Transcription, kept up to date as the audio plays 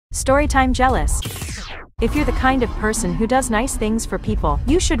Storytime jealous. If you're the kind of person who does nice things for people,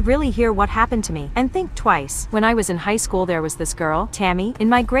 you should really hear what happened to me and think twice. When I was in high school, there was this girl, Tammy, in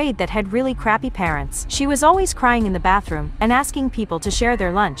my grade that had really crappy parents. She was always crying in the bathroom and asking people to share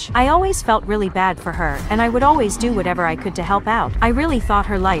their lunch. I always felt really bad for her, and I would always do whatever I could to help out. I really thought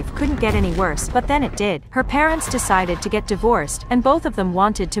her life couldn't get any worse, but then it did. Her parents decided to get divorced, and both of them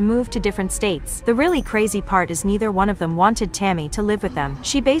wanted to move to different states. The really crazy part is neither one of them wanted Tammy to live with them.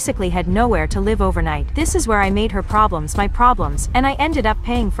 She basically had nowhere to live overnight. This is where I made her problems my problems, and I ended up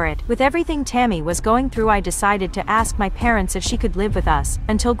paying for it. With everything Tammy was going through, I decided to ask my parents if she could live with us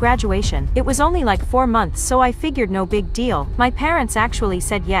until graduation. It was only like 4 months, so I figured no big deal. My parents actually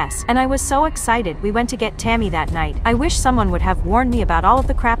said yes, and I was so excited. We went to get Tammy that night. I wish someone would have warned me about all of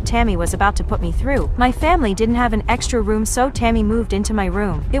the crap Tammy was about to put me through. My family didn't have an extra room, so Tammy moved into my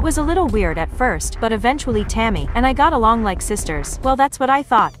room. It was a little weird at first, but eventually Tammy and I got along like sisters. Well, that's what I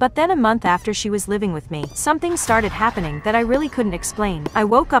thought. But then a month after she was living with me, something started happening that I really couldn't explain. I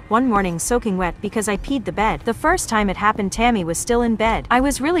woke up one morning soaking wet because I peed the bed. The first time it happened, Tammy was still in bed. I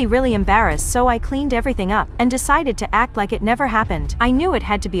was really embarrassed, so I cleaned everything up and decided to act like it never happened. I knew it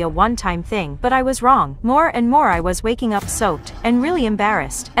had to be a one-time thing, but I was wrong. More and more I was waking up soaked and really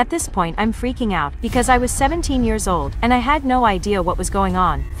embarrassed. At this point, I'm freaking out because I was 17 years old and I had no idea what was going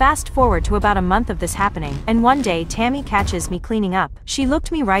on. Fast forward to about a month of this happening, and one day Tammy catches me cleaning up. She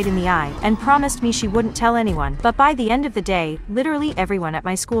looked me right in the eye and promised me she wouldn't tell anyone. But by the end of the day, literally everyone at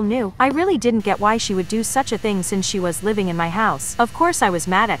my school knew. I really didn't get why she would do such a thing since she was living in my house. Of course I was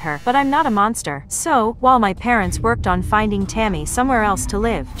mad at her, but I'm not a monster. So, while my parents worked on finding Tammy somewhere else to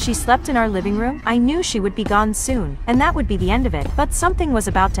live, she slept in our living room. I knew she would be gone soon, and that would be the end of it. But something was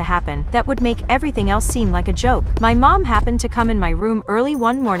about to happen that would make everything else seem like a joke. My mom happened to come in my room early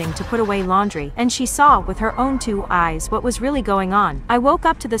one morning to put away laundry, and she saw with her own 2 eyes what was really going on. I woke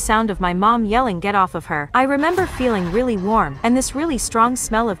up to the sound of my mom yelling, "Get off of her." I remember feeling really warm and this really strong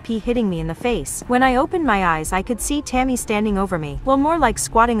smell of pee hitting me in the face. When I opened my eyes, I could see Tammy standing over me. Well, more like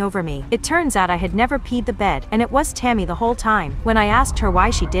squatting over me. It turns out I had never peed the bed, and it was Tammy the whole time. When I asked her why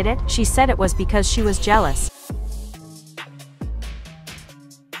she did it, she said it was because she was jealous.